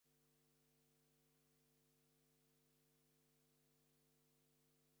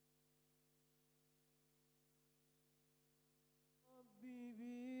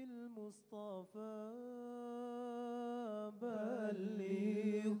بالمصطفى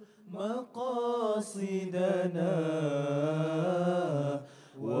بلغ مقاصدنا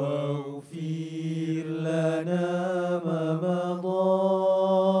واغفر لنا ما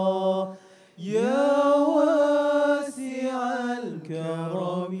مضى يا واسع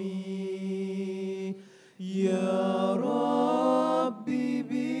الكرم يا ربي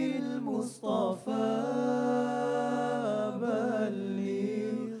بالمصطفى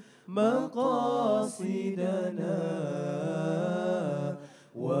بلغ مقاصدنا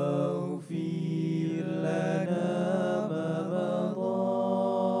واغفر لنا ما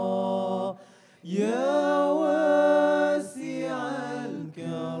مضى يا واسع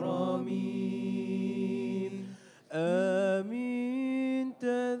الكرم آمين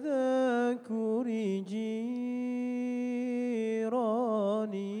تذكر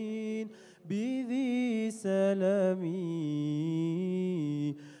جيران بذي سلام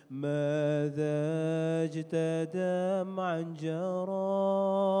ماذا اجتدى دمعا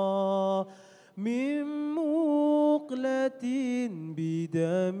جرى من مقلة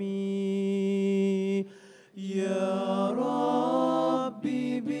بدمي يا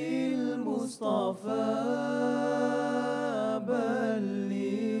ربي بالمصطفى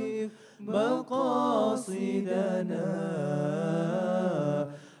بلغ مقاصدنا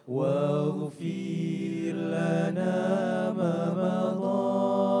واغفر لنا ما مضى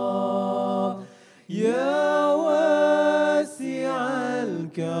يا واسع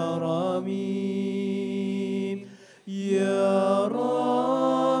الكرم يا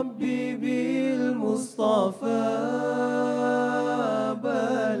ربي بالمصطفى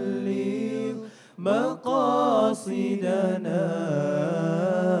بلغ مقاصدنا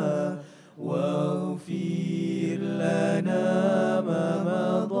واغفر لنا ما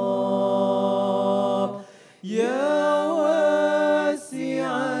مضى يا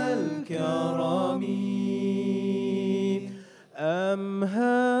واسع الكرم أم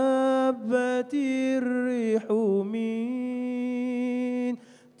هبت الريح من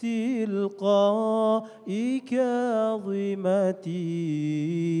تلقاء كاظمة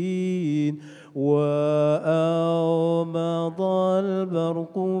وأومض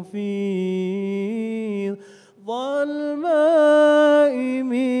البرق في ظلماء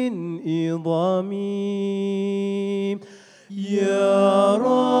من إضام يا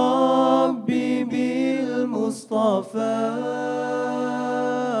ربي بالمصطفى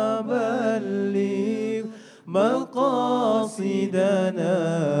بلغ مقاصدنا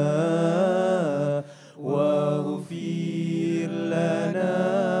واغفر لنا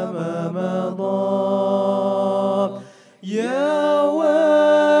ما مضى يا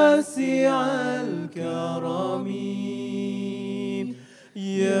واسع الكرم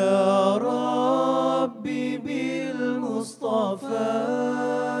يا ربي بالمصطفى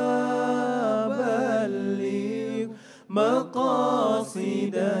بلغ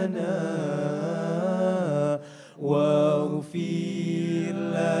مقاصدنا واغفر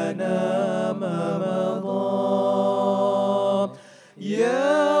لنا ما مضى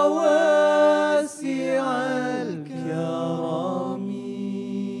يا واسع الكرم.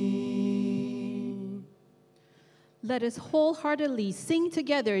 Let us wholeheartedly sing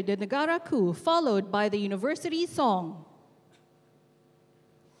together the Nagaraku, followed by the university song.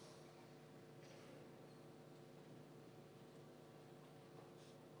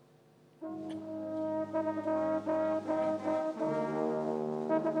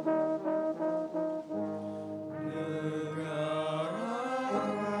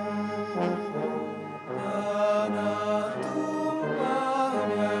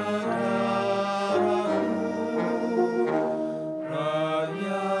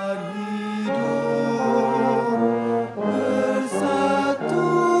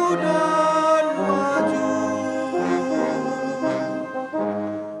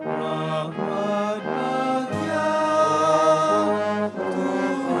 Rahmat Bahagia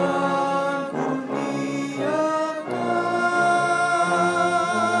Tuhan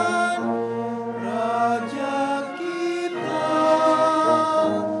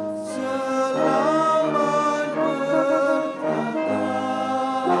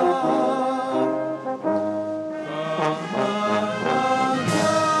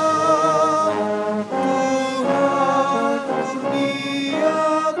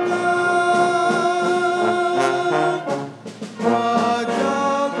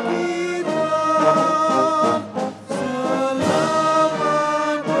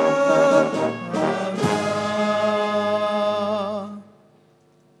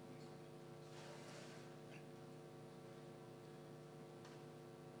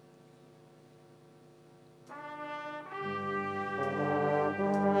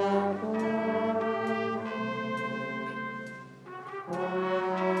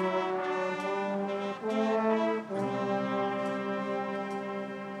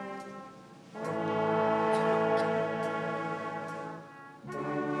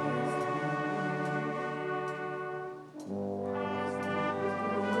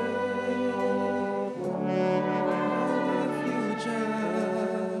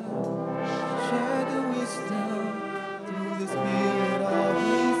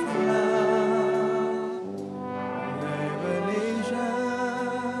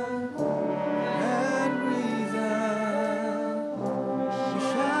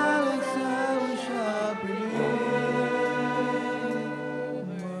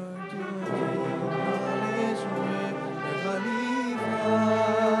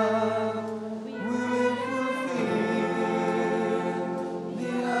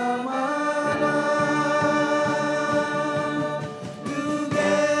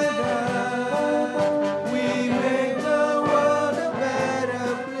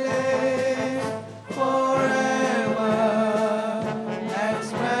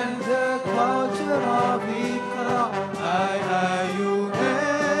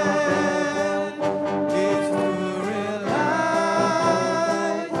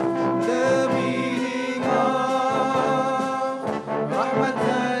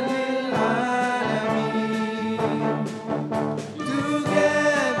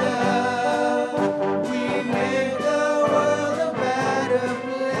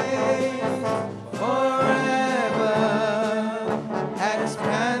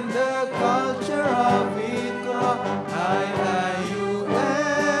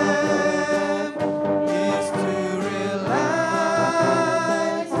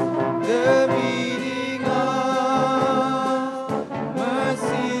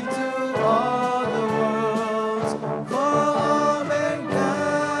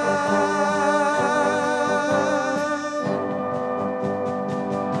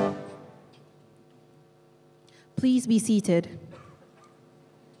Please be seated.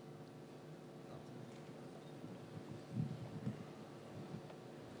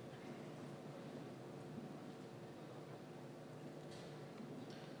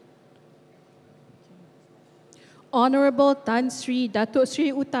 Honorable Tan Sri Datuk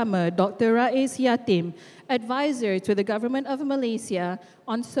Sri Utama Dr. Rais Yatim, Advisor to the Government of Malaysia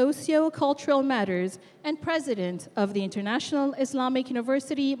on Socio-Cultural Matters and President of the International Islamic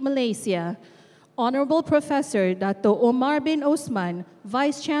University, Malaysia. Honorable Professor Dato Omar bin Osman,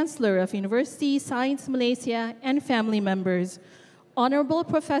 Vice Chancellor of University Science Malaysia and family members. Honorable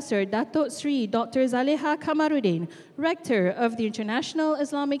Professor Dato Sri Dr. Zaleha Kamaruddin, Rector of the International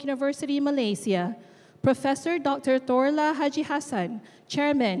Islamic University, Malaysia. Professor Dr. Thorla Haji Hassan,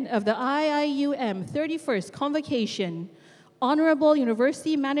 Chairman of the Iium 31st Convocation. Honorable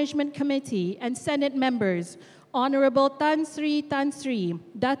University Management Committee and Senate members, Honorable Tan Sri, Dato,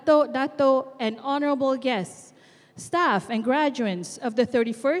 and honorable guests, staff and graduates of the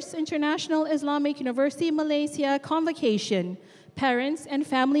 31st International Islamic University Malaysia Convocation, parents and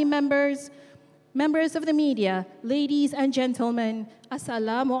family members, members of the media, ladies and gentlemen,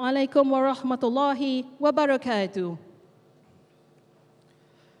 Assalamu alaikum wa rahmatullahi wa barakatuh.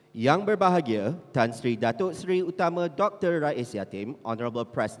 Yang berbahagia, Tan Sri Datuk Sri Utama Dr. Rais Yatim, Honorable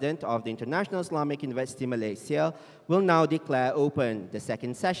President of the International Islamic University Malaysia, will now declare open the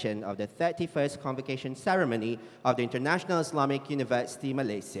second session of the 31st Convocation Ceremony of the International Islamic University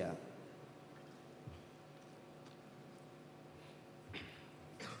Malaysia.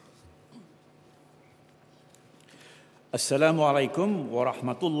 Assalamualaikum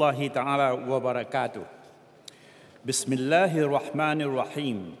warahmatullahi ta'ala wabarakatuh.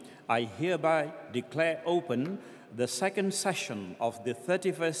 Bismillahirrahmanirrahim. I hereby declare open the second session of the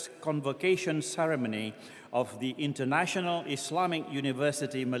 31st Convocation Ceremony of the International Islamic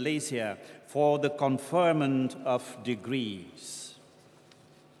University Malaysia for the conferment of degrees.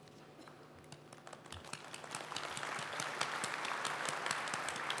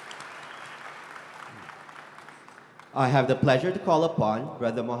 I have the pleasure to call upon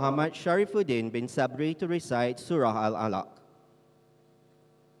Brother Muhammad Sharifuddin bin Sabri to recite Surah Al-Alaq.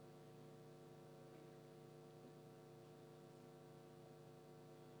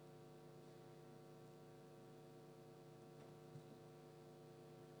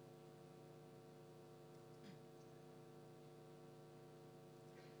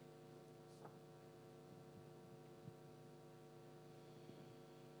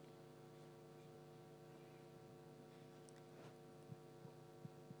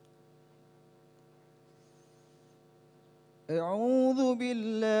 أعوذ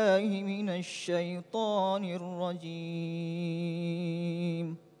بالله من الشيطان الرجيم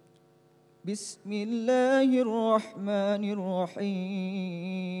بسم الله الرحمن الرحيم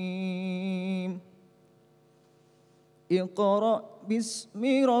اقرأ باسم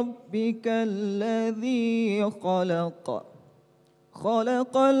ربك الذي خلق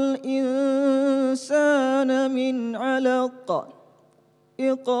خلق الإنسان من علق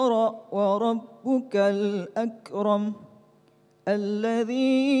اقرأ وربك الأكرم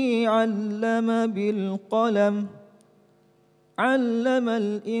الذي علم بالقلم علم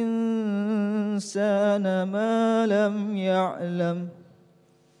الإنسان ما لم يعلم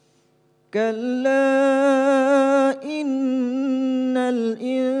كلا إن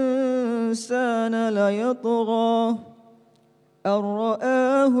الإنسان ليطغى أن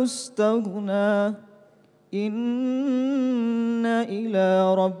رآه استغنى إن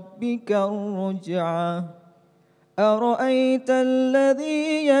إلى ربك الرجعى أرأيت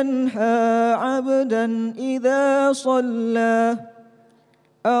الذي ينهى عبدا إذا صلى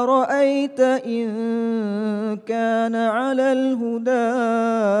أرأيت إن كان على الهدى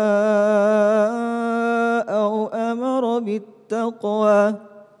أو أمر بالتقوى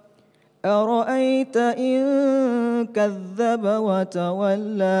أرأيت إن كذب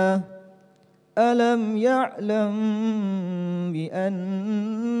وتولى ألم يعلم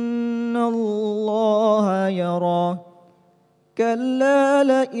بأن الله يرى كلا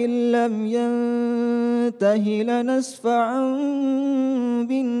لئن لم ينته لنسفعا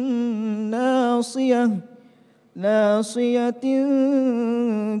بالناصية ناصية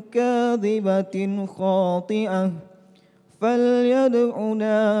كاذبة خاطئة فليدع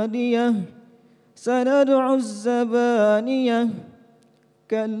ناديه سندع الزبانية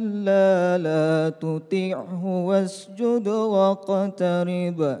كلا لا تطعه واسجد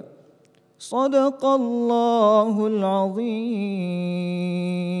واقترب صدق الله العظيم.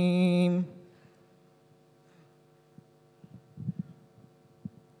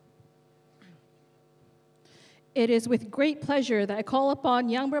 It is with great pleasure that I call upon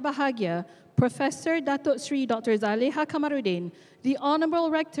Yang Berbahagia, Professor Datuk Sri Dr. Zaleha Kamaruddin, the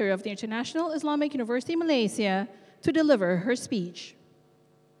Honorable Rector of the International Islamic University Malaysia, to deliver her speech.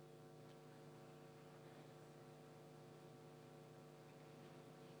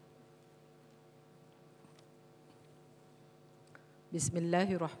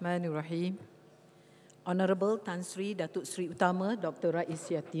 Bismillahirrahmanirrahim. Honorable Tan Sri Datuk Sri Utama Dr.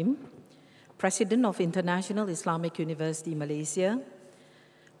 Rais Yatim, President of International Islamic University Malaysia,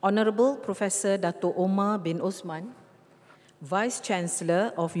 Honorable Professor Dato' Omar bin Osman, Vice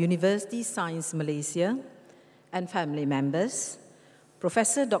Chancellor of University Science Malaysia, and family members,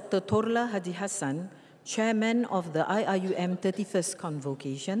 Professor Dr. Torla Haji Hassan, Chairman of the Iium 31st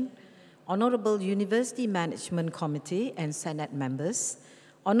Convocation, Honorable University Management Committee and Senate members,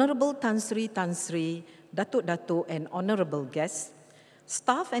 Honorable Tan Sri, Datuk, and honorable guests,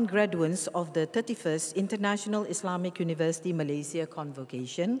 staff and graduates of the 31st International Islamic University Malaysia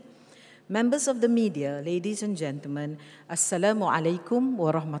Convocation, members of the media, ladies and gentlemen, Assalamu alaikum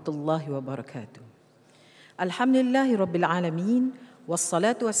wa rahmatullahi wa barakatuh. Alhamdulillahi Rabbil Alameen,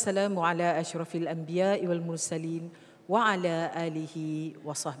 wassalatu wassalamu ala ashrafil anbiya'i wal mursalin, wa ala alihi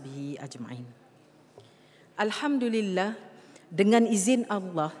wa sahbihi ajma'in. Alhamdulillah, dengan izin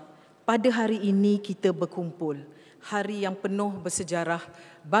Allah, pada hari ini kita berkumpul, hari yang penuh bersejarah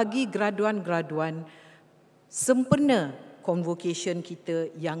bagi graduan-graduan sempena Convocation kita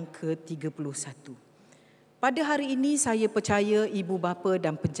yang ke-31. Pada hari ini saya percaya ibu bapa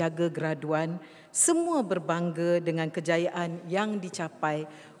dan penjaga graduan semua berbangga dengan kejayaan yang dicapai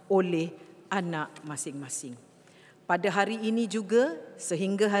oleh anak masing-masing. Pada hari ini juga,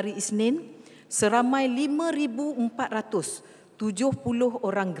 sehingga hari Isnin, seramai 5,470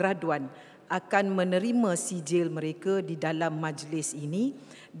 orang graduan akan menerima sijil mereka di dalam majlis ini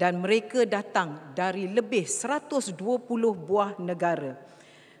dan mereka datang dari lebih 120 buah negara.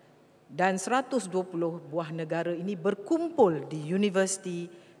 Dan 120 buah negara ini berkumpul di Universiti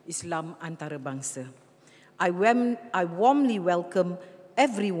Islam Antarabangsa. I warmly welcome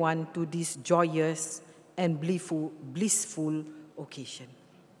everyone to this joyous and blissful occasion.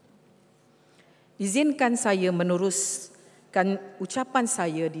 Izinkan saya meneruskan ucapan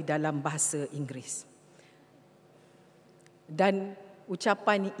saya di dalam bahasa Inggeris. Dan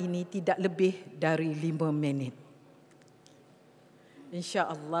ucapan ini tidak lebih dari 5 minit.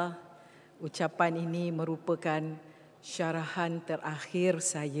 InsyaAllah, ucapan ini merupakan syarahan terakhir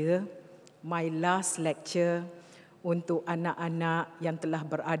saya, my last lecture untuk anak-anak yang telah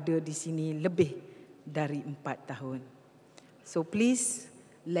berada di sini lebih dari 4 tahun. So please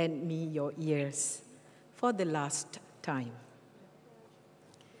lend me your ears for the last time.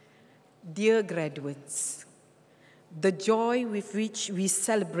 Dear graduates, the joy with which we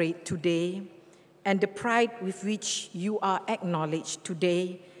celebrate today and the pride with which you are acknowledged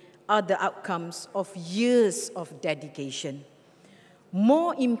today are the outcomes of years of dedication.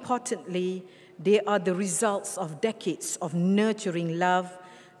 More importantly, they are the results of decades of nurturing love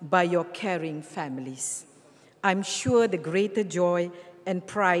by your caring families. I'm sure the greater joy and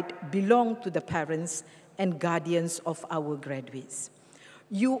pride belong to the parents and guardians of our graduates.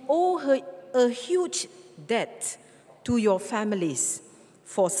 You owe a huge debt to your families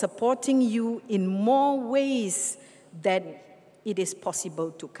for supporting you in more ways than it is possible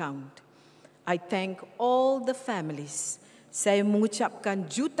to count. I thank all the families. Saya mengucapkan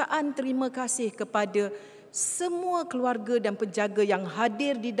jutaan terima kasih kepada semua keluarga dan penjaga yang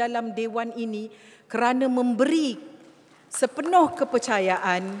hadir di dalam dewan ini kerana memberi sepenuh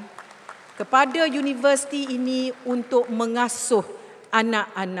kepercayaan kepada universiti ini untuk mengasuh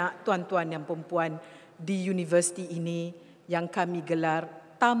anak-anak tuan-tuan dan perempuan di universiti ini yang kami gelar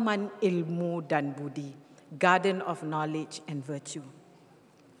Taman Ilmu dan Budi, Garden of Knowledge and Virtue.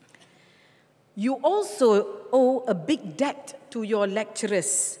 You also owe a big debt to your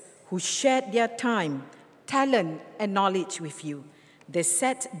lecturers who shared their time, talent, and knowledge with you. They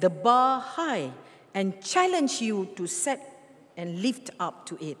set the bar high and challenge you to set and lift up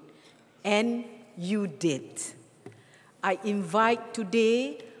to it. And you did. I invite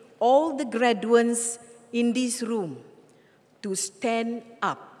today all the graduates in this room to stand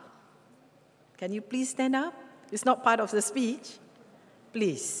up. Can you please stand up? It's not part of the speech.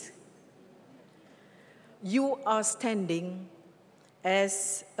 Please. You are standing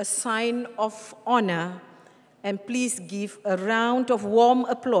as a sign of honor, and please give a round of warm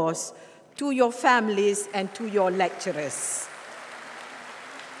applause to your families and to your lecturers.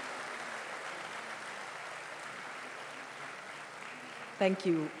 Thank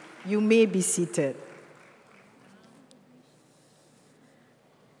you. You may be seated.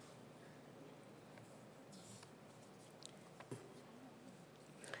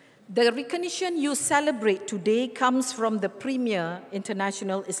 The recognition you celebrate today comes from the premier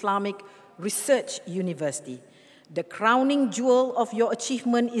international Islamic research university. The crowning jewel of your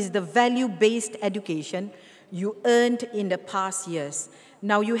achievement is the value-based education you earned in the past years.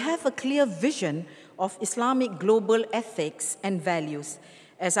 Now you have a clear vision of Islamic global ethics and values.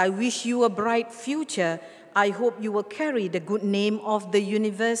 As I wish you a bright future, I hope you will carry the good name of the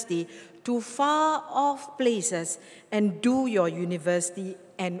university to far-off places and do your university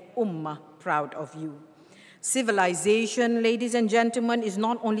and Ummah proud of you. Civilization, ladies and gentlemen, is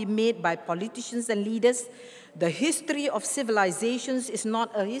not only made by politicians and leaders. The history of civilizations is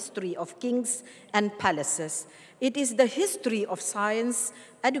not a history of kings and palaces. It is the history of science,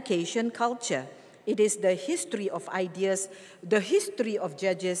 education, culture. It is the history of ideas, the history of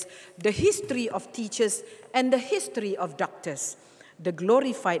judges, the history of teachers, and the history of doctors. The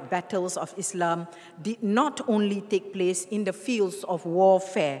glorified battles of Islam did not only take place in the fields of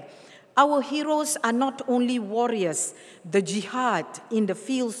warfare. Our heroes are not only warriors. The jihad in the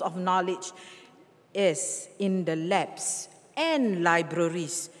fields of knowledge is in the labs and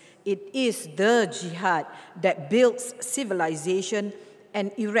libraries. It is the jihad that builds civilization and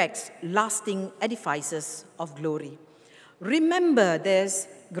erects lasting edifices of glory. Remember, there's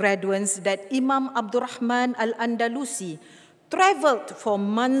graduates, that Imam Abdurrahman al-Andalusi traveled for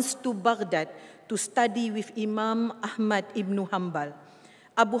months to Baghdad to study with Imam Ahmad ibn Hanbal.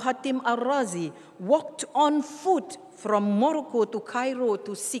 Abu Hatim al-Razi walked on foot from Morocco to Cairo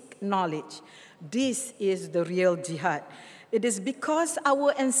to seek knowledge. This is the real jihad. It is because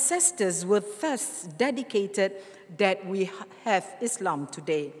our ancestors were thus dedicated that we have Islam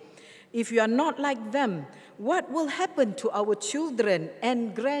today. If you are not like them, what will happen to our children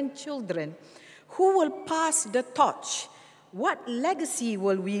and grandchildren? Who will pass the torch? What legacy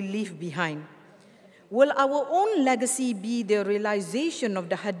will we leave behind? Will our own legacy be the realization of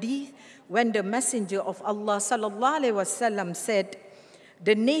the hadith when the Messenger of Allah ﷺ said,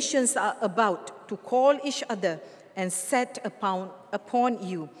 "The nations are about to call each other and set upon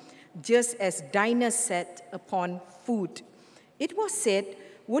you, just as diners set upon food." It was said,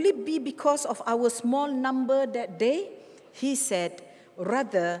 "Will it be because of our small number that day?" He said,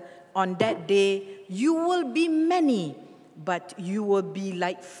 "Rather, on that day, you will be many, but you will be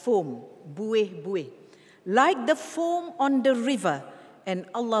like foam, buih, like the foam on the river, and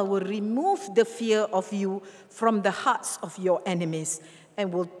Allah will remove the fear of you from the hearts of your enemies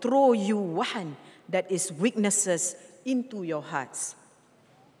and will throw you wahan, that is weaknesses, into your hearts."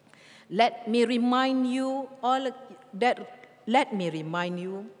 Let me remind you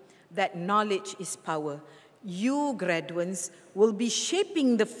that knowledge is power. You graduates will be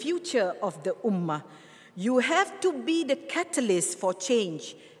shaping the future of the Ummah. You have to be the catalyst for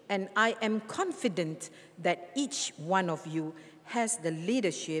change, and I am confident that each one of you has the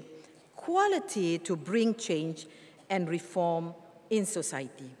leadership quality to bring change and reform in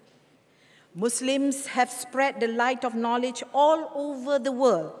society. Muslims have spread the light of knowledge all over the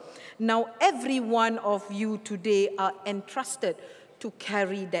world. Now every one of you today are entrusted to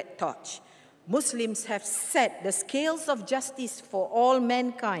carry that torch. Muslims have set the scales of justice for all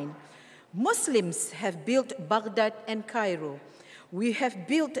mankind. Muslims have built Baghdad and Cairo. We have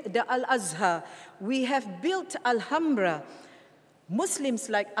built the Al-Azhar. We have built Alhambra. Muslims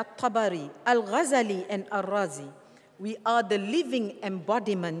like At-Tabari, Al-Ghazali, and Al-Razi. We are the living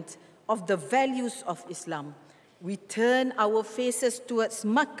embodiment of the values of Islam. We turn our faces towards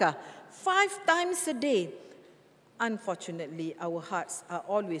Mecca 5 times a day. Unfortunately, our hearts are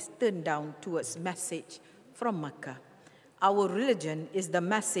always turned down towards message from Mecca. Our religion is the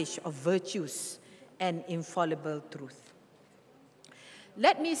message of virtues and infallible truth.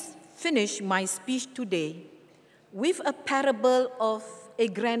 Let me finish my speech today with a parable of a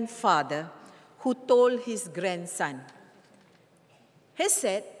grandfather who told his grandson. He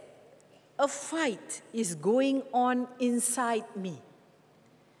said, "A fight is going on inside me."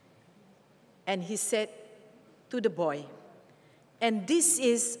 And he said to the boy, "And this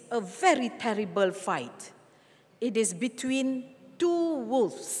is a very terrible fight. It is between 2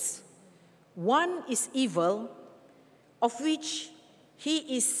 wolves. One is evil, of which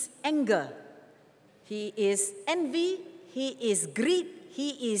he is anger, he is envy, he is greed,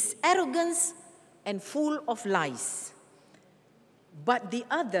 he is arrogance, and full of lies. But the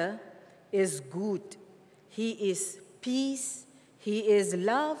other is good. He is peace, he is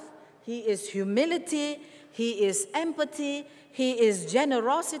love, he is humility, he is empathy, he is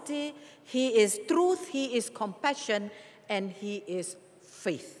generosity, he is truth, he is compassion, and he is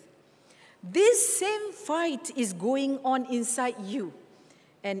faith." This same fight is going on inside you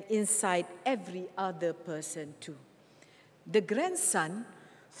and inside every other person too. The grandson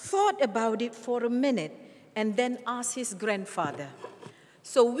thought about it for a minute, and then asked his grandfather,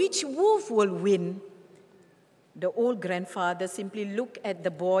 "So which wolf will win?" The old grandfather simply looked at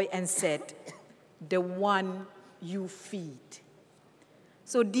the boy and said, "The one you feed."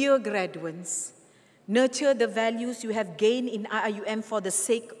 So, dear graduates, nurture the values you have gained in Iium for the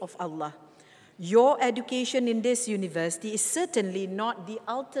sake of Allah. Your education in this university is certainly not the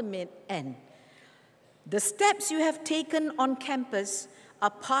ultimate end. The steps you have taken on campus are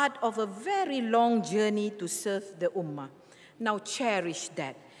part of a very long journey to serve the Ummah. Now cherish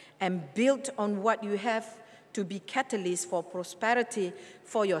that and build on what you have to be catalysts for prosperity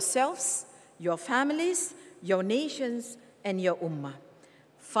for yourselves, your families, your nations, and your Ummah.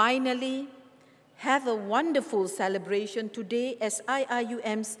 Finally, have a wonderful celebration today as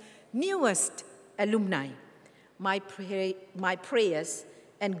Iium's newest alumni. My prayers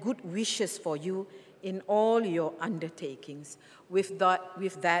and good wishes for you in all your undertakings. With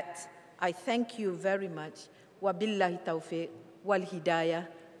that, I thank you very much. Wabillahi taufiq wal hidayah.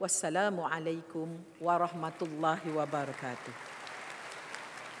 Wassalamu alaikum warahmatullahi wabarakatuh.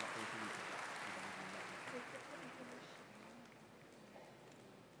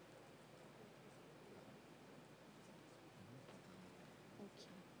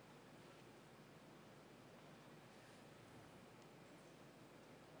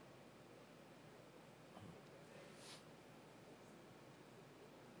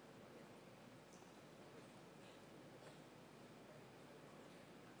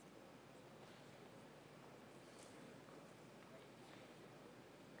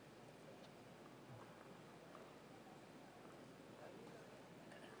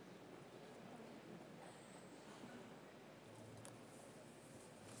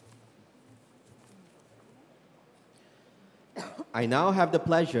 I now have the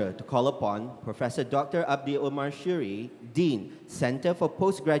pleasure to call upon Professor Dr. Abdi Omar Shuri, Dean, Center for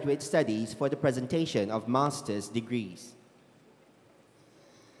Postgraduate Studies, for the presentation of master's degrees.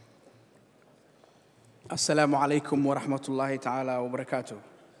 Assalamu alaikum wa rahmatullahi ta'ala wa barakatuh.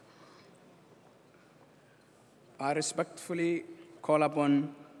 I respectfully call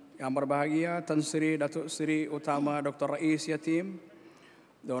upon Yang Berbahagia Tan Sri Datuk Sri Utama Dr. Rais Yatim,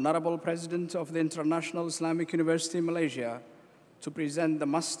 the Honorable President of the International Islamic University Malaysia, to present the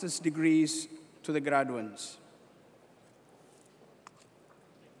master's degrees to the graduates.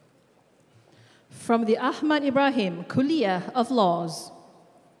 From the Ahmad Ibrahim Kuliah of Laws,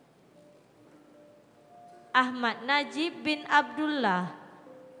 Ahmad Najib bin Abdullah.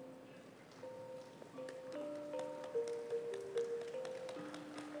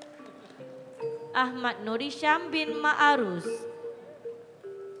 Ahmad Nurisham bin Ma'arus.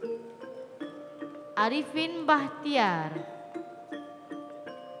 Arifin Bahtiar.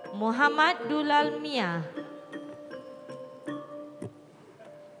 Muhammad Dulal Mia.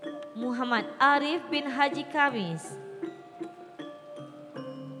 Muhammad Arif bin Haji Kamis.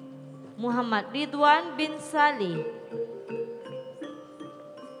 Muhammad Ridwan bin Salih.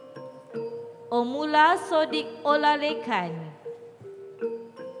 Omula Sodik Olalekan.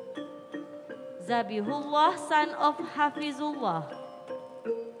 Zabihullah, son of Hafizullah.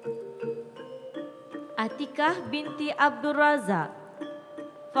 Atikah binti Abdul Razak.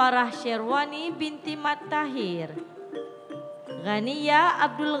 Farah Sherwani binti Mat Tahir. Ghaniya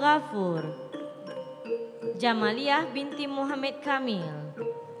Abdul Ghafur. Jamaliyah binti Muhammad Kamil.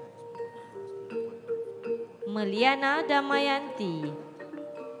 Meliana Damayanti.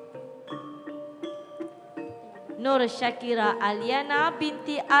 Nur Syakira Aliana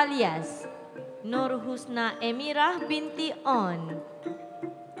binti Alias. Nur Husna Emirah binti On.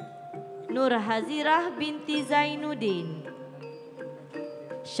 Nur Hazirah binti Zainuddin.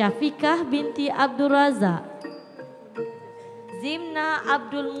 Syafiqah binti Abdul Razak. Zimna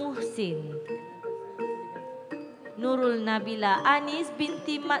Abdul Muhsin. Nurul Nabila Anis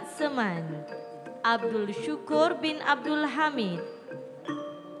binti Mat Seman. Abdul Syukur bin Abdul Hamid.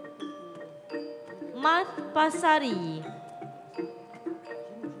 Mat Pasari.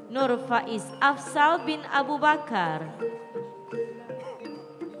 Nur Faiz Afsal bin Abu Bakar.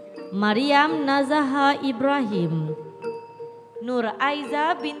 Maryam Nazaha Ibrahim. Nur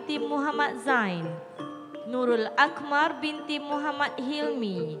Aiza binti Muhammad Zain. Nurul Akmar binti Muhammad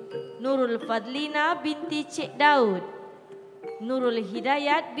Hilmi. Nurul Fadlina binti Cik Daud. Nurul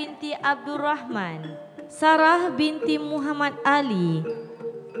Hidayat binti Abdul Rahman. Sarah binti Muhammad Ali.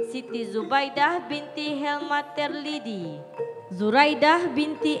 Siti Zubaidah binti Helma Terlidi. Zuraidah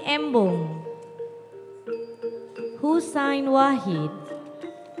binti Embong. Husain Wahid.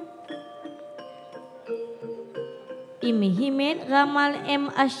 Imihimid Ramal M.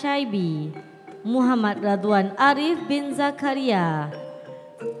 Ashaibi. Muhammad Radwan Arif bin Zakaria.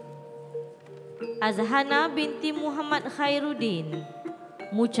 Azhana binti Muhammad Khairuddin,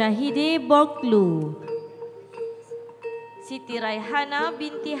 Mujahide Borklu, Siti Raihana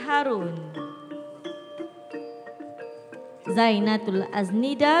binti Harun, Zainatul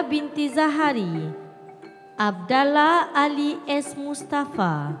Aznida binti Zahari, Abdallah Ali S.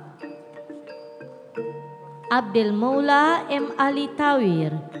 Mustafa, Abdul Maula M. Ali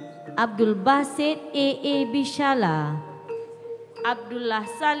Tawir, Abdul Basit A.A. Bishala, Abdullah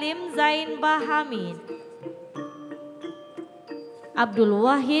Salim Zain Bahamid, Abdul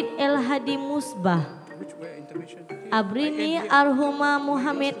Wahid El Hadi Musbah, Abrini Arhuma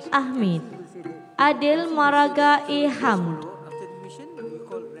Muhammad Ahmid, Adil Maraga E. Hamd,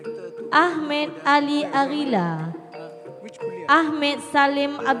 Ahmed Ali Agila, Ahmed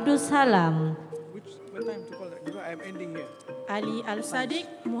Salim Abdul Salam, Ali Al-Sadiq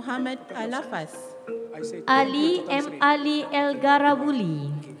Muhammad Al-Lafaz, Ali M. Ali El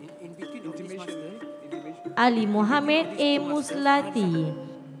Garabuli, Ali Muhammad E. Muslati,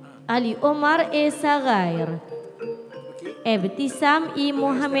 Ali Omar E. Sagair, Ebtisam E.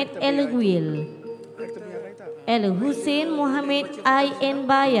 Muhammad El Gwil, El Hussein Muhammad I. N.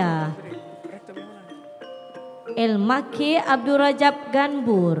 Baya, El Makki Abdul Rajab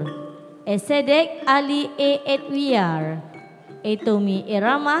Ganbur, Esedek Ali E. Edwiyar, Etomi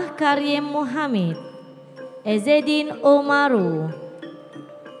Iramah Karim Muhammad, Ezedin Omaru,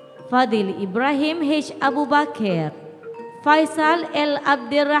 Fadil Ibrahim H. Abu Bakar, Faisal El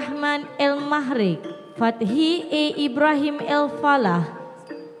Abdirrahman El Mahrik, Fathi E. Ibrahim El Falah,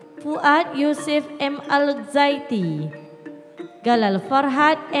 Fuad Yusuf M. Al-Zaiti, Galal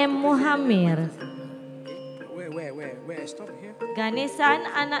Farhad M. Muhammad, Where? Stop here. Ganesan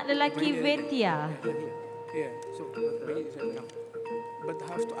anak lelaki Vetia, Yeah. So, but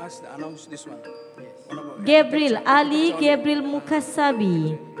have to announce this one. Gabriel Ali Gabriel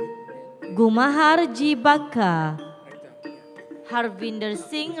Mukasabi, Gumahar G. Bakka, Harvinder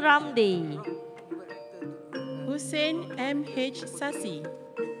Singh Ramde, Hussein M.H. Sasi,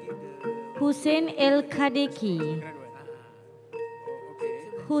 Hussein El Khadeki,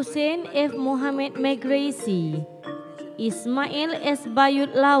 Hussein F. Muhammad Megraisi, Ismail S.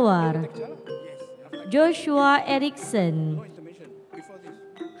 Bayut Lawar, Joshua Erickson,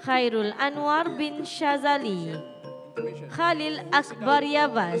 Khairul Anwar bin Shazali, Khalil Akbar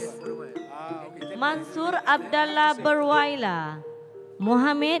Yabas, Mansur Abdallah Berwaila,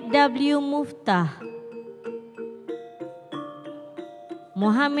 Muhammad W. Muftah,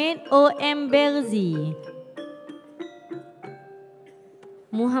 Muhammad O. M. Berzi,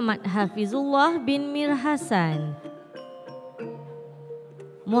 Muhammad Hafizullah bin Mir Hasan,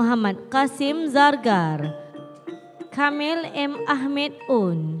 Muhammad Qasim Zargar, Kamil M. Ahmed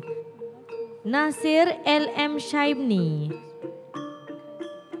Un, Nasir L. M. Shaibni,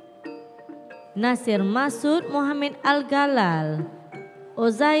 Nasir Masud Muhammad Al-Galal,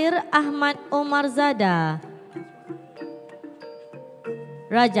 Ozair Ahmad Omar Zada,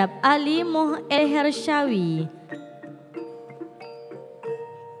 Rajab Ali Moh El Hershawi,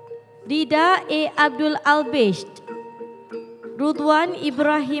 Rida E. Abdul Albisht, Rudwan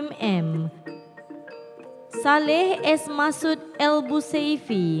Ibrahim M, Saleh S. Masud El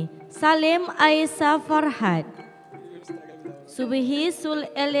Buseifi, Salem Aisyah Farhad, Subhi Sul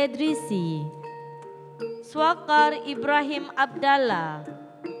El Edrisi, Swakar Ibrahim Abdallah,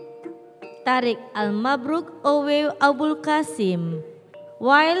 Tarik Al-Mabruk Owe Abul Qasim,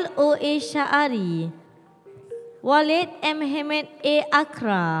 Wail O.A. Syari, Walid M. Hamed A.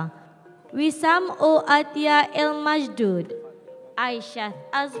 Akra, Wisam O. Atia El Majdud, Aisyah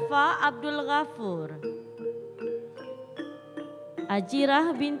Azfa Abdul Ghafur,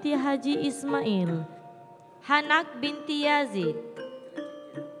 Ajirah binti Haji Ismail, Hanak binti Yazid,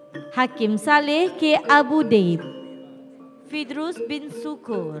 Hakim Saleh K. Abu Daib, Fidrus bin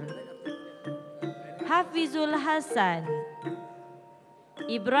Sukur, Hafizul Hasan,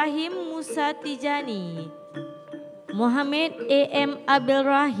 Ibrahim Musa Tijani, Muhammad A.M. Abdul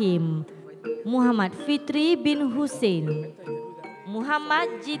Rahim, Muhammad Fitri bin Hussein,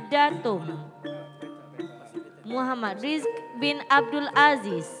 Muhammad Jiddatum, Muhammad Rizq bin Abdul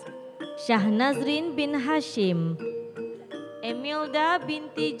Aziz, Shah Nazrin bin Hashim, Emilda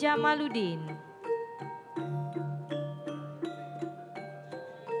binti Jamaluddin,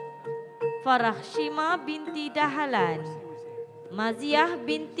 Farah Shima binti Dahalan, Maziah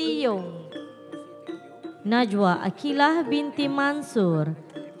binti Yong, Najwa Akilah binti Mansur,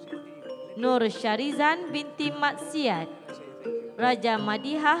 Nur Syarizan binti Maksiat, Raja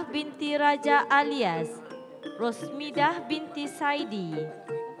Madihah binti Raja Alias, Rosmidah binti Saidi,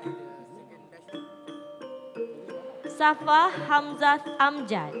 Safa Hamzat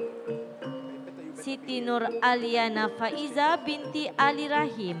Amjad, Siti Nur Aliana Faiza binti Ali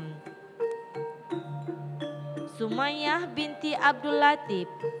Rahim, Sumayyah binti Abdul Latif,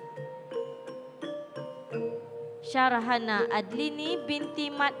 Syarhana Adlini binti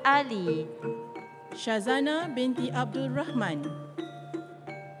Mat Ali, Shazana binti Abdul Rahman.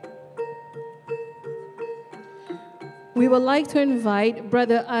 We would like to invite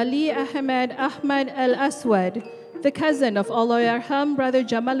Brother Ali Ahmed Al-Aswad, the cousin of Allahyarham Brother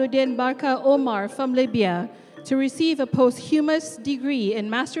Jamaluddin Barka Omar from Libya, to receive a posthumous degree in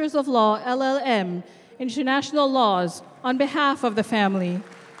Masters of Law, LLM, International Laws, on behalf of the family.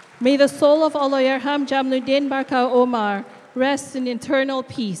 May the soul of Allahyarham Jamaluddin Barka Omar rest in eternal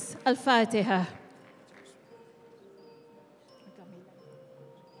peace. Al-Fatiha.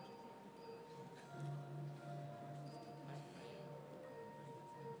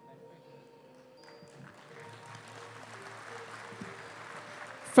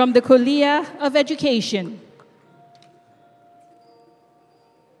 From the Kulliyah of Education.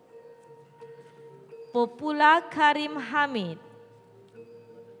 Popula Karim Hamid,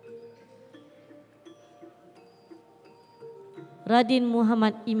 Radin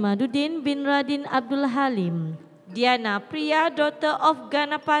Muhammad Imaduddin bin Radin Abdul Halim, Diana Priya, daughter of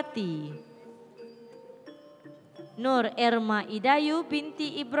Ganapati, Nur Erma Idayu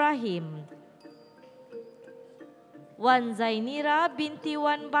binti Ibrahim, Wan Zainira binti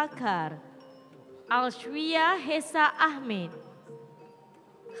Wan Bakar, Alshwiya Hesa Ahmed,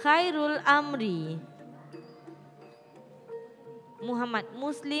 Khairul Amri, Muhammad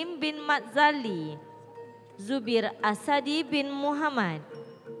Muslim bin Matzali, Zubir Asadi bin Muhammad,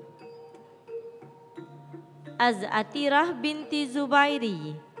 Azatirah binti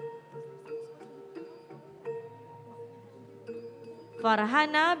Zubairi,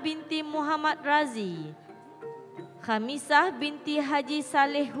 Farhana binti Muhammad Razi, Khamisah binti Haji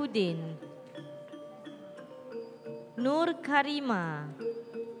Salehuddin, Nur Karima,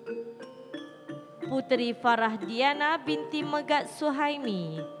 Putri Farah Diana binti Megat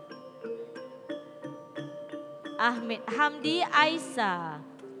Suhaimi, Ahmed Hamdi Aisyah,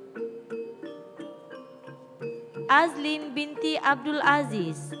 Azlin binti Abdul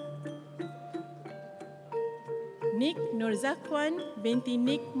Aziz, Nik Nurzakwan binti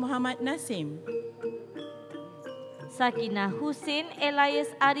Nik Muhammad Nasim, Sakinah Hussein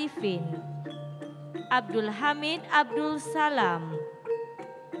Elias Arifin, Abdul Hamid Abdul Salam,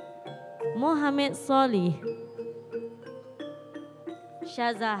 Muhammad Solih,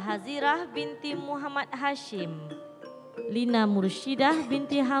 Syaza Hazirah binti Muhammad Hashim, Lina Murshidah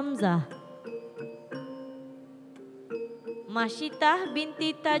binti Hamzah, Masyitah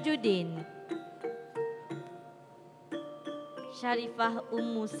binti Tajuddin, Syarifah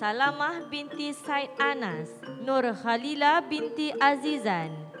Ummu Salamah binti Said Anas, Nur Khalila binti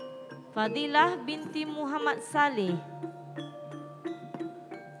Azizan, Fadilah binti Muhammad Saleh,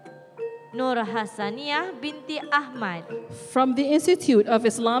 Nur Hasaniyah binti Ahmad. From the Institute of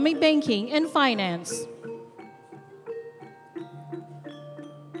Islamic Banking and Finance.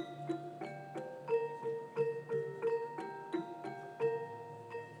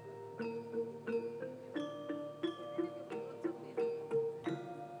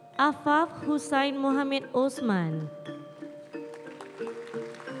 Afaf Hussain Muhammad Osman,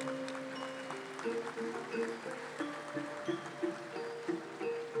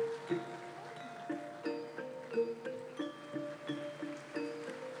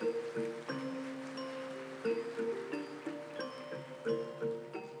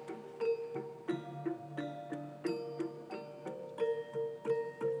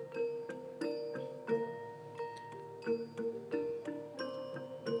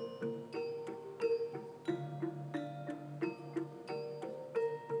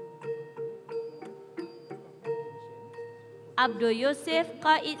 Abdul Yosef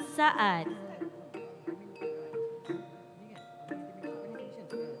Qaid Saad,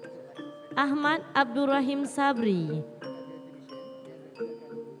 Ahmad Abdurrahim Sabri,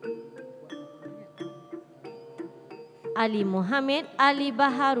 Ali Muhammad Ali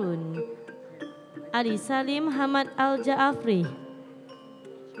Baharun, Ali Salim Hamad Al-Ja'afri,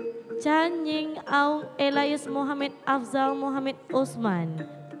 Chan Ying Aung Elias Muhammad Afzal Muhammad Osman,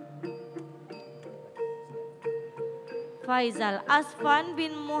 Faizal Asfan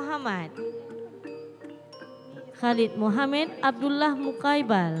bin Muhammad, Khalid Muhammad Abdullah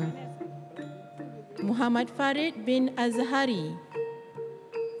Mukaibal, Muhammad Farid bin Azhari,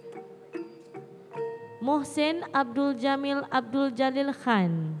 Mohsen Abdul Jamil Abdul Jalil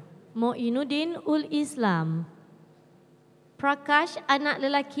Khan, Moinuddin Ul Islam, Prakash anak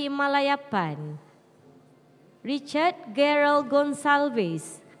lelaki Malayapan, Richard Gerald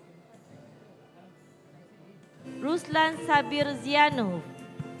Gonsalves, Ruslan Sabir Zianov,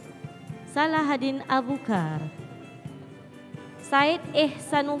 Salahuddin Abukar, Said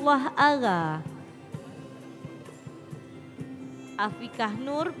Ihsanullah Aga, Afikah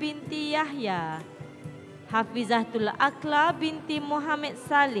Nur binti Yahya, Hafizatul Akla binti Muhammad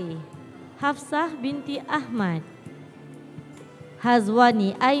Saleh, Hafsah binti Ahmad,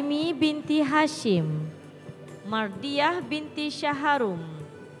 Hazwani Aimi binti Hashim, Mardiah binti Syaharum,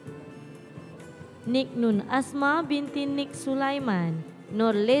 Nik Nun Asma binti Nik Sulaiman,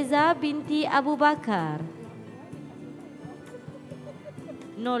 Nur Leza binti Abu Bakar,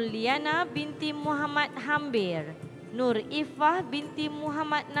 Nur Liana binti Muhammad Hambir, Nur Ifah binti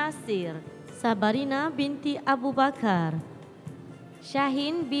Muhammad Nasir, Sabarina binti Abu Bakar,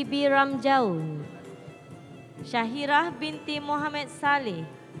 Syahin Bibi Ramjaun, Syahirah binti Muhammad Saleh,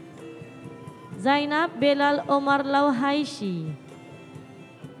 Zainab Belal Omar Lauhaishi,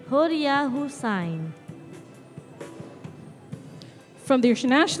 Horia Hussain. From the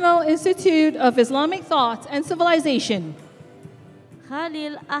International Institute of Islamic Thought and Civilization,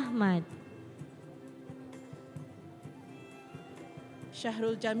 Khalil Ahmad,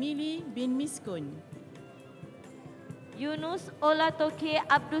 Syahrul Jamili bin Miskun, Yunus Olatoke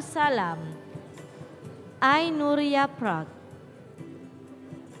Abdul Salam, Ai Nur Yaprak,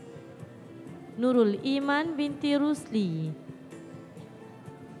 Nurul Iman binti Rusli,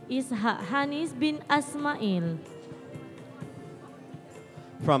 Ishak Hanis bin Asmail.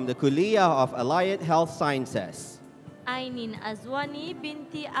 From the Kulliyah of Allied Health Sciences, Ainin Azwani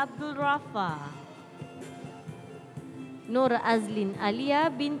binti Abdul Rafa, Nur Azlin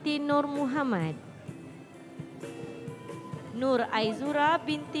Alia binti Nur Muhammad, Nur Aizura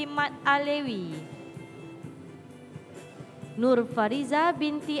binti Mat Alewi, Nur Fariza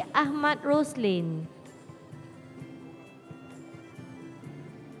binti Ahmad Roslin,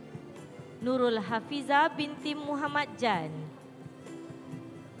 Nurul Hafiza binti Muhammad Jan.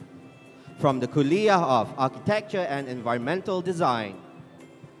 from the Kulliyah of Architecture and Environmental Design,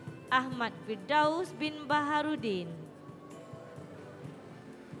 Ahmad Firdaus bin Baharudin,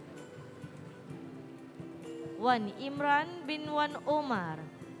 Wan Imran bin Wan Omar,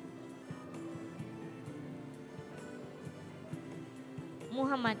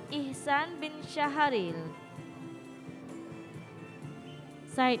 Muhammad Ihsan bin Syaharil,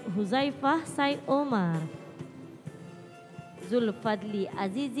 Said Huzaifah Said Omar, Zulfadli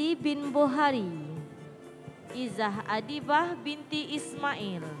Azizi bin Bohari, Izzah Adibah binti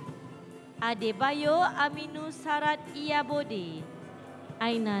Ismail, Adebayo Aminu Sarat Iyabode,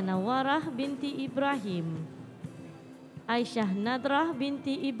 Aina Nawarah binti Ibrahim, Aisyah Nadrah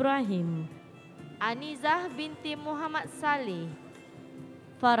binti Ibrahim, Anizah binti Muhammad Saleh,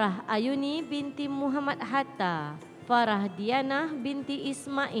 Farah Ayuni binti Muhammad Hatta, Farah Dianah binti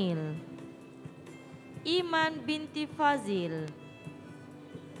Ismail, Iman binti Fazil,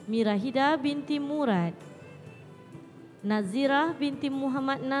 Mirahida binti Murad, Nazirah binti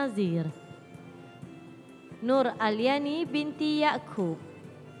Muhammad Nazir, Nur Aliani binti Yaakob,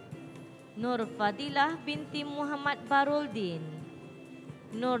 Nur Fadilah binti Muhammad Baruldin,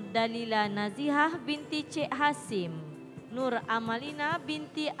 Nur Dalila Nazihah binti Cik Hasim, Nur Amalina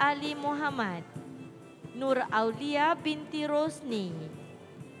binti Ali Muhammad, Nur Aulia binti Rosni,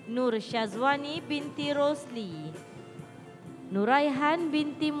 Nur Syazwani binti Rosli, Nuraihan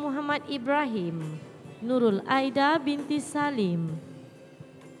binti Muhammad Ibrahim, Nurul Aida binti Salim,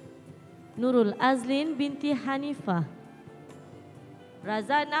 Nurul Azlin binti Hanifah,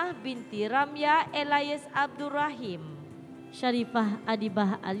 Razanah binti Ramya Elias Abdul Rahim, Syarifah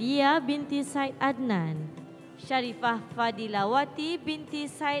Adibah Alia binti Said Adnan, Syarifah Fadilawati binti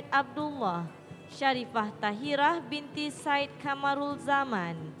Said Abdullah, Syarifah Tahirah binti Said Kamarul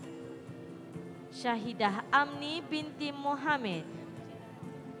Zaman, Syahidah Amni binti Muhammad,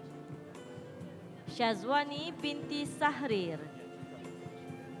 Syazwani binti Sahrir,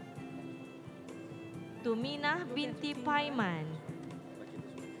 Tuminah binti Paiman,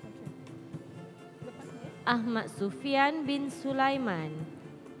 Ahmad Sufyan bin Sulaiman,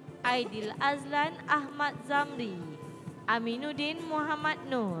 Aidil Azlan Ahmad Zamri, Aminuddin Muhammad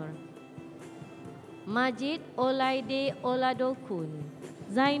Nur, Majid Olaide Oladokun,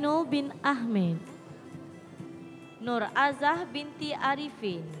 Zainul bin Ahmed, Nur Azah binti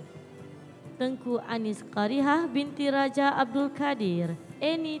Arifin, Tengku Anis Qarihah binti Raja Abdul Kadir,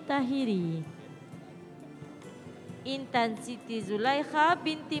 Eni Tahiri, Intan Siti Zulaikha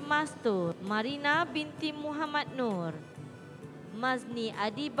binti Mastur, Marina binti Muhammad Nur, Mazni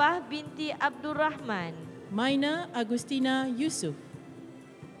Adibah binti Abdul Rahman, Maina Agustina Yusuf,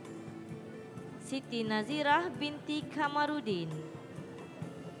 Siti Nazirah binti Kamarudin,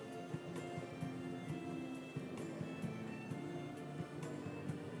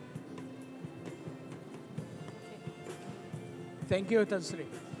 Thank you, Tan Sri.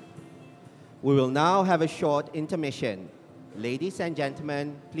 We will now have a short intermission. Ladies and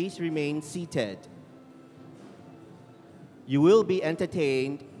gentlemen, please remain seated. You will be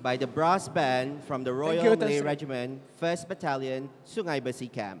entertained by the brass band from the Royal Tan Malay Sri. Regiment, 1st Battalion, Sungai Besi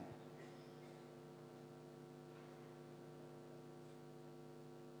Camp.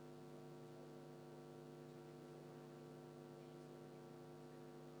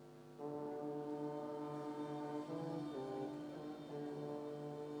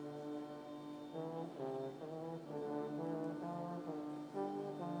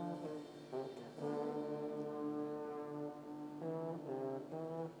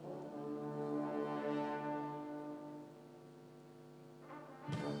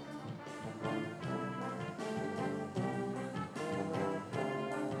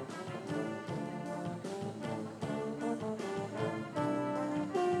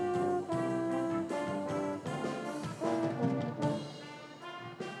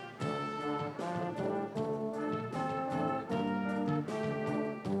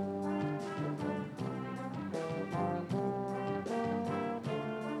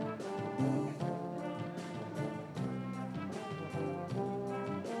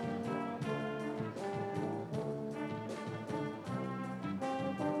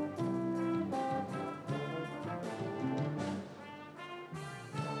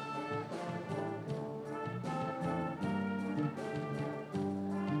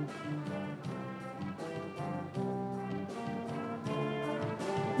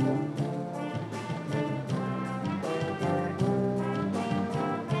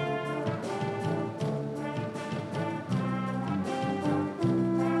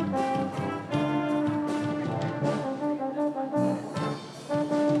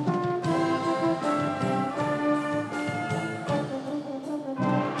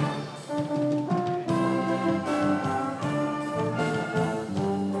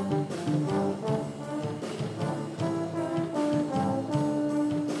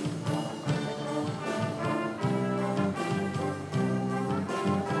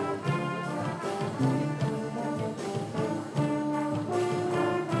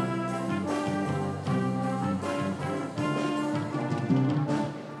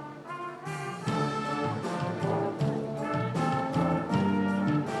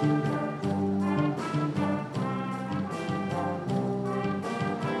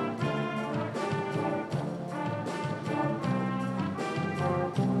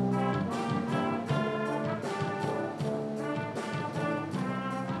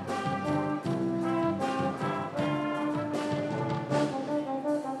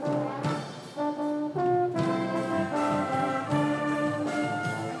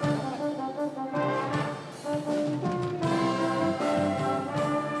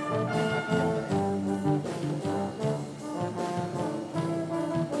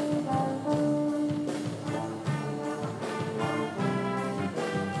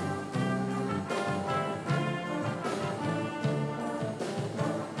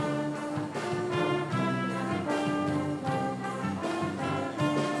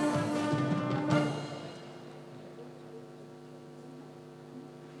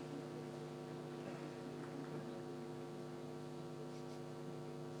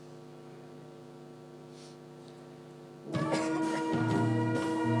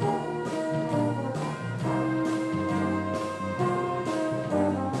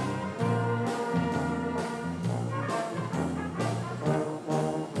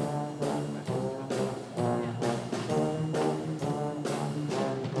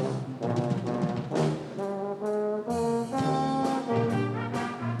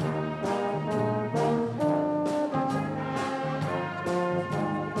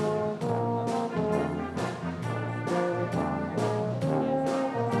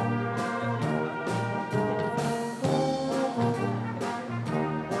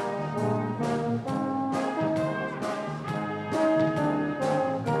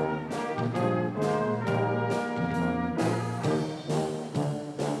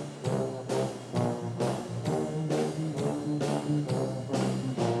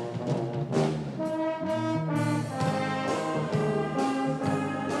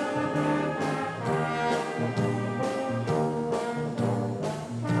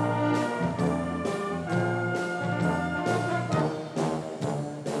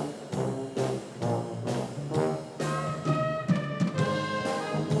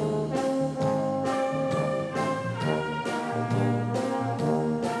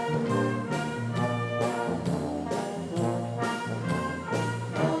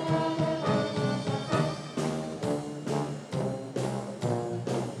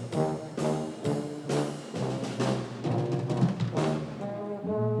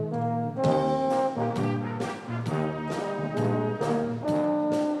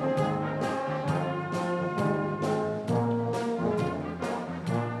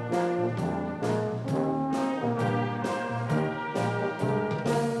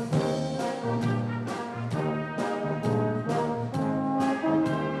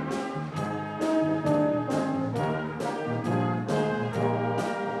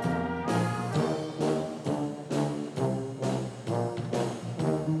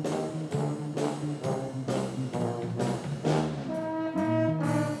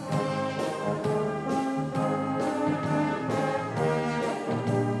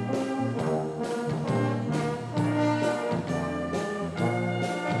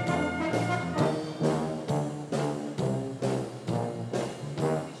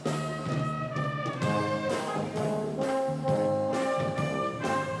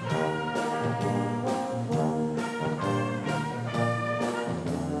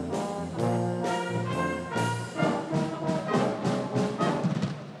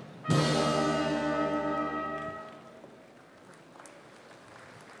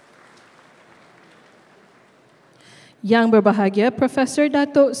 Yang berbahagia Profesor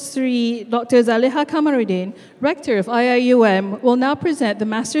Datuk Sri Dr. Zaliha Kamaruddin, Rector of Iium, will now present the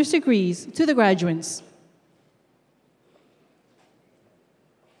master's degrees to the graduates.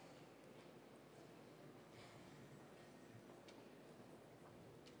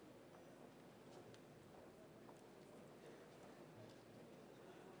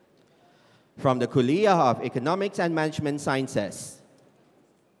 From the Kuliah of Economics and Management Sciences,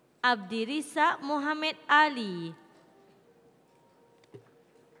 Abdi Risa Muhammad Ali.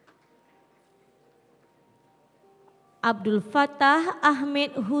 Abdul Fattah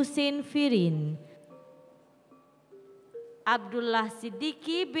Ahmed Hussein Firin. Abdullah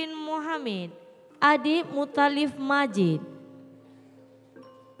Siddiqui bin Muhammad, adik Mutalif Majid.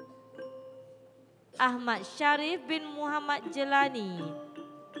 Ahmad Syarif bin Muhammad Jelani.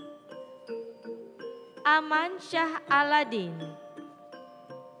 Aman Shah Aladin.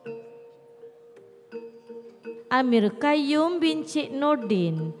 Amir Qayyum bin Cik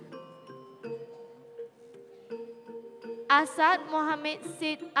Nordin. Asad Muhammad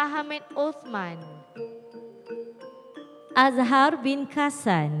Sid Ahmed Osman. Azhar bin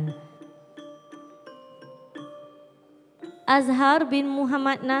Kasan. Azhar bin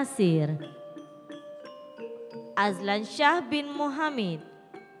Muhammad Nasir. Azlan Shah bin Muhammad.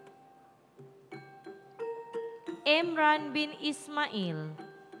 Imran bin Ismail.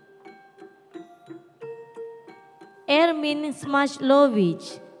 Ermin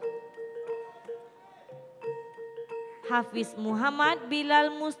Smashlovich. Hafiz Muhammad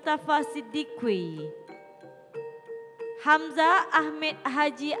Bilal Mustafa Siddiqui. Hamzah Ahmed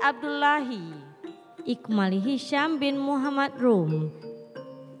Haji Abdullahi. Ikmal Hisham bin Muhammad Rum.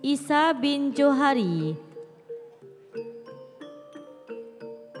 Isa bin Johari.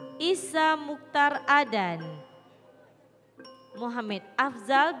 Isa Mukhtar Adan. Muhammad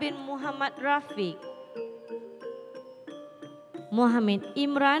Afzal bin Muhammad Rafiq. Muhammad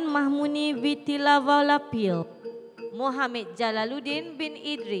Imran Mahmuni Vitilawalapil. Muhammad Jalaluddin bin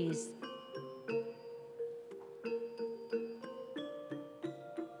Idris.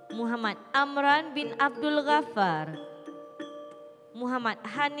 Muhammad Amran bin Abdul Ghaffar. Muhammad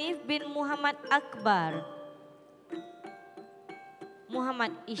Hanif bin Muhammad Akbar.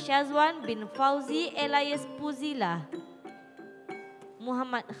 Muhammad Isyazwan bin Fauzi Elias Puzilah.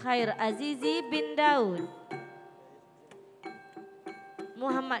 Muhammad Khair Azizi bin Daud.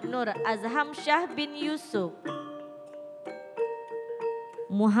 Muhammad Nur Azham Shah bin Yusuf.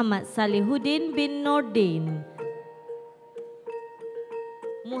 Muhammad Salihuddin bin Nordin.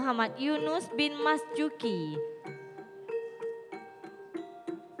 Muhammad Yunus bin Masjuki.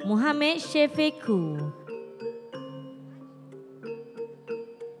 Muhammad Syefiku.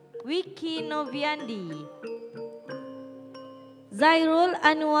 Wiki Noviandi. Zairul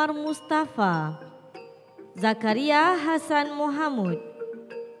Anwar Mustafa. Zakaria Hasan Muhammad.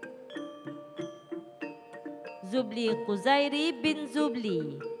 Zubli Quzairi bin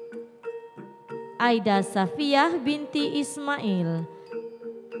Zubli. Aida Safiyah binti Ismail.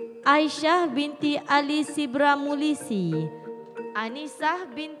 Aisyah binti Ali Sibra Mulisi. Anisah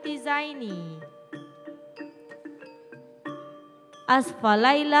binti Zaini. Asfa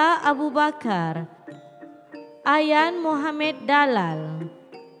Laila Abu Bakar. Ayan Muhammad Dalal.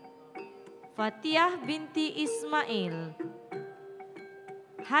 Fatihah binti Ismail.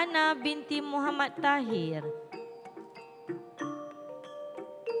 Hana binti Muhammad Tahir.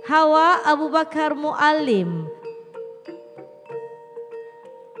 Hawa Abu Bakar Muallim.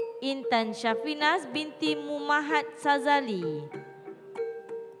 Intan Syafinas binti Mumahat Sazali.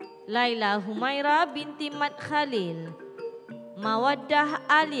 Laila Humaira binti Mat Khalil. Mawaddah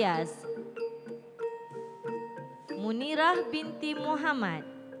alias Munirah binti Muhammad.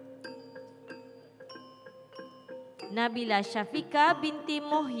 Nabila Syafika binti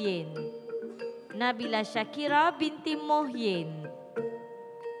Mohyin. Nabila Syakira binti Mohyin.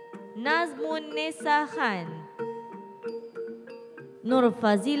 Nazmun Nesa Khan. Nur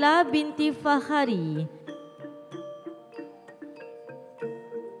Fazila binti Fakhari.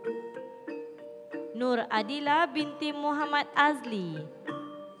 Nur Adila binti Muhammad Azli.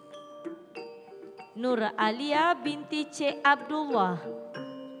 Nur Alia binti Cik Abdullah.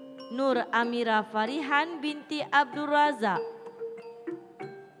 Nur Amira Farihan binti Abdul Razak.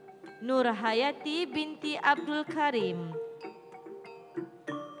 Nur Hayati binti Abdul Karim.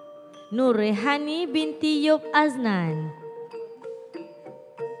 Nur Rehani binti Yub Aznan.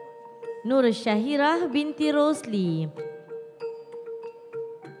 Nur Syahirah binti Rosli.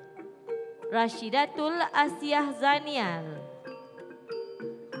 Rashidatul Asiyah Zanial.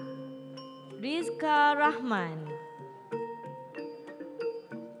 Rizka Rahman.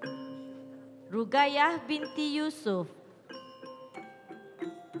 Rugayah binti Yusuf,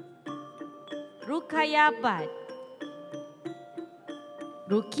 Rukaya Bad,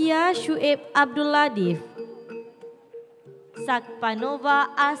 Rukia Shu'ib Abdul Latif,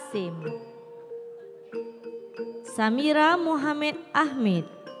 Sakpanova Asim, Samira Muhammad Ahmed,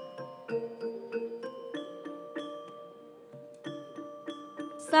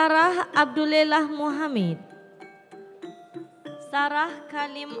 Sarah Abdulillah Muhammad, Sarah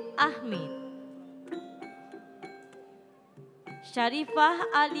Kalim Ahmed,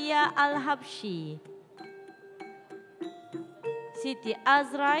 Sharifah Alia Al-Habshi, Siti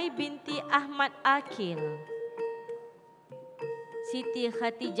Azrai binti Ahmad Akil, Siti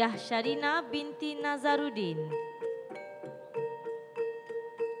Khatijah Sharina binti Nazaruddin,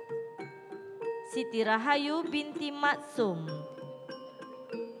 Siti Rahayu binti Matsum,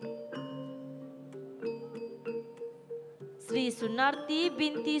 Sri Sunarti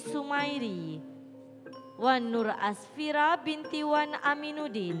binti Sumairi, Wan Nur Asfira binti Wan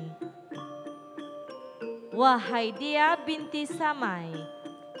Aminuddin, Wahaidia binti Samai,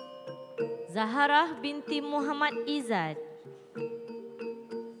 Zaharah binti Muhammad Izzat,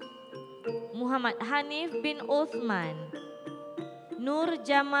 Muhammad Hanif bin Uthman, Nur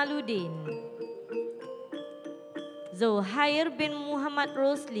Jamaluddin, Zuhair bin Muhammad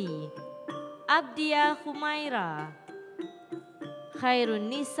Rosli, Abdiya Humaira, Khairun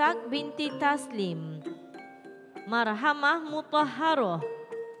Nisak binti Taslim, Marhamah Mutahharoh,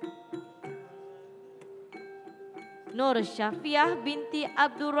 Nur Syafiah binti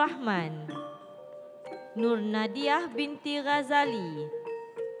Abdurrahman, Nur Nadiah binti Ghazali,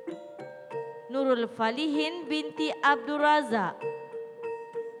 Nurul Falihin binti Abdurrazak,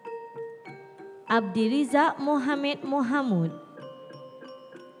 Abdi Rizak Muhammad Muhammad,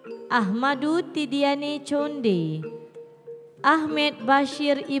 Ahmadu Tidiane Conde, Ahmed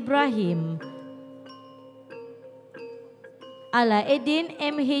Bashir Ibrahim, Alaeddin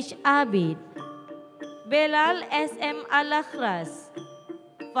MH Abid, Belal SM Alakhras,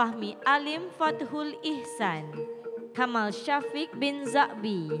 Fahmi Alim Fathul Ihsan, Kamal Syafiq bin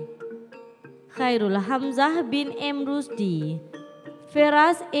Zakbi, Khairul Hamzah bin M. Rusdi,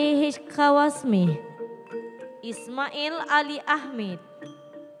 Feraz AH Kawasmih, Ismail Ali Ahmed,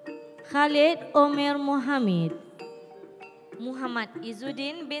 Khalid Omer Muhammad, Muhammad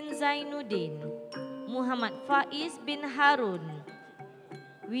Izzuddin bin Zainuddin, Muhammad Faiz bin Harun,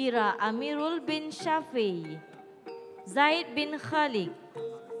 Wira Amirul bin Syafi'i, Zaid bin Khalid,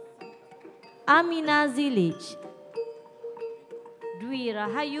 Amina Zilic, Dwi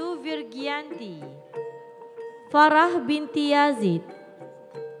Rahayu Virgianti, Farah binti Yazid,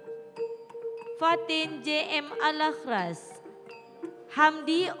 Fatin JM Alakhras,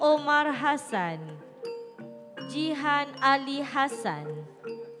 Hamdi Omar Hasan, Jihan Ali Hasan,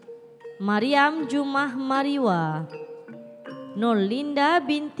 Mariam Jumah Mariwa, Nurlinda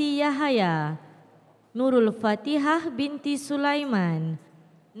binti Yahaya, Nurul Fatihah binti Sulaiman,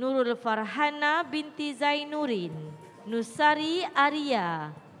 Nurul Farhana binti Zainurin, Nusari Arya,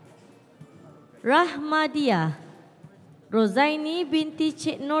 Rahmadiyah, Rozaini binti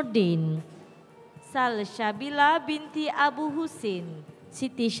Cik Nordin, Sal Syabila binti Abu Husin,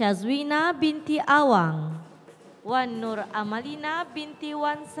 Siti Syazwina binti Awang, Wan Nur Amalina binti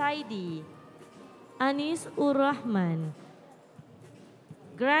Wan Saidi, Anis Ur-Rahman,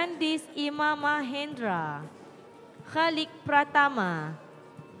 Grandis Imama Hendra, Khalik Pratama,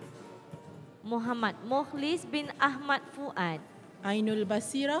 Muhammad Mukhlis bin Ahmad Fuad, Ainul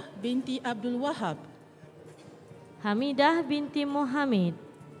Basirah binti Abdul Wahab, Hamidah binti Muhammad,